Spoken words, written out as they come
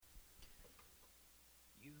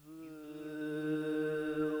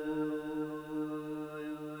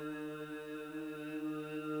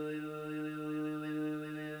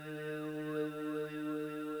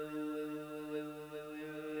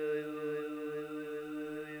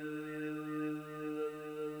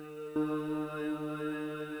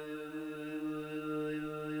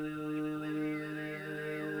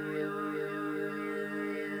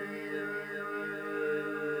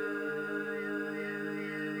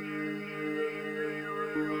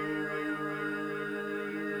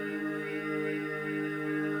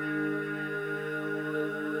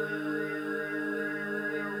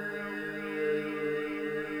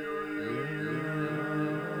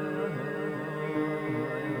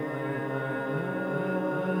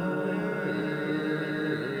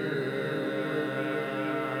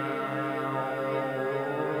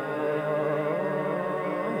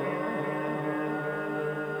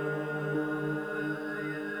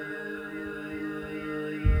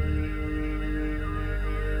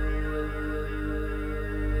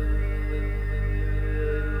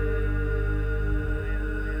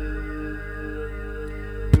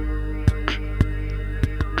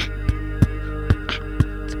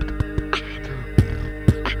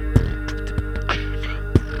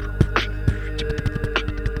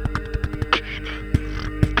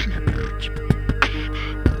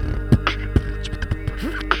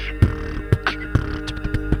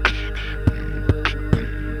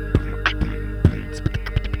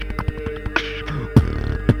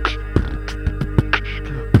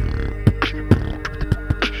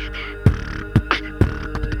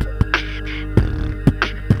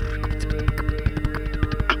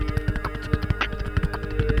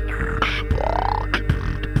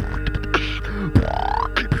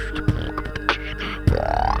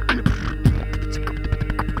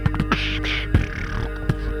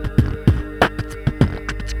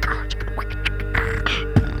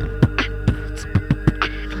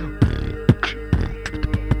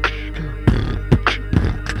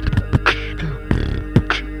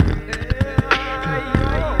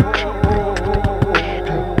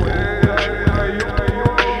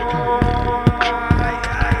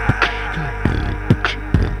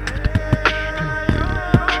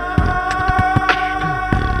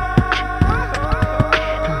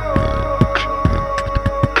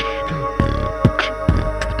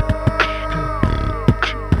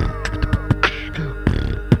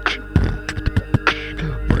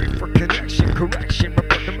Correction,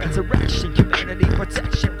 report the resurrection, humanity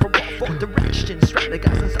protection from all four directions,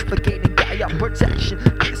 strategizing, suffocating, Gaia protection.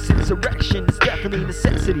 This insurrection is definitely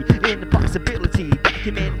necessity, an impossibility. That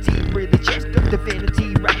humanity really just the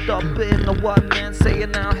divinity wrapped up in a one man. Say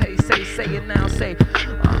it now, hey, say it now, say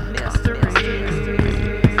mystery.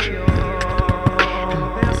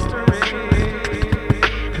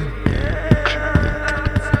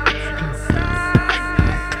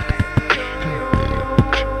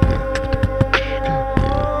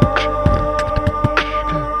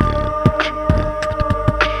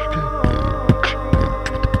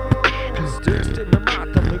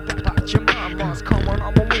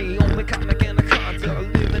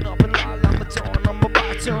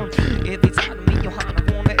 If it's out of me,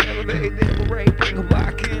 Johanna, wanna elevate, liberate, bring her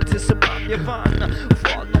back into Nirvana.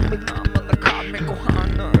 Follow me, Lama, the cosmic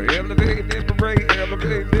Ohana. Elevate, liberate,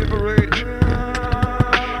 elevate, liberate.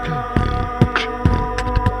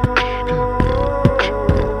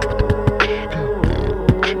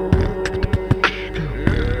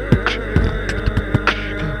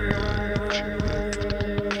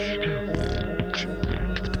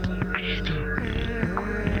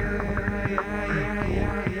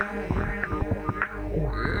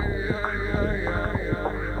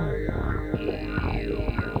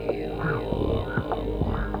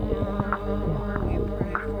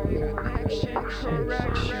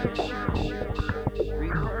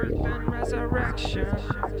 Rebirth and resurrection,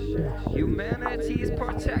 humanity's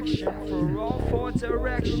protection for all four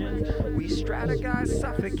directions. We strategize,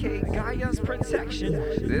 suffocate, Gaia's protection.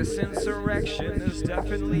 This insurrection is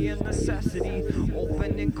definitely a necessity,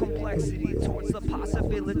 open in complexity towards the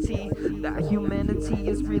possibility that humanity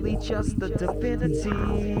is really just the divinity.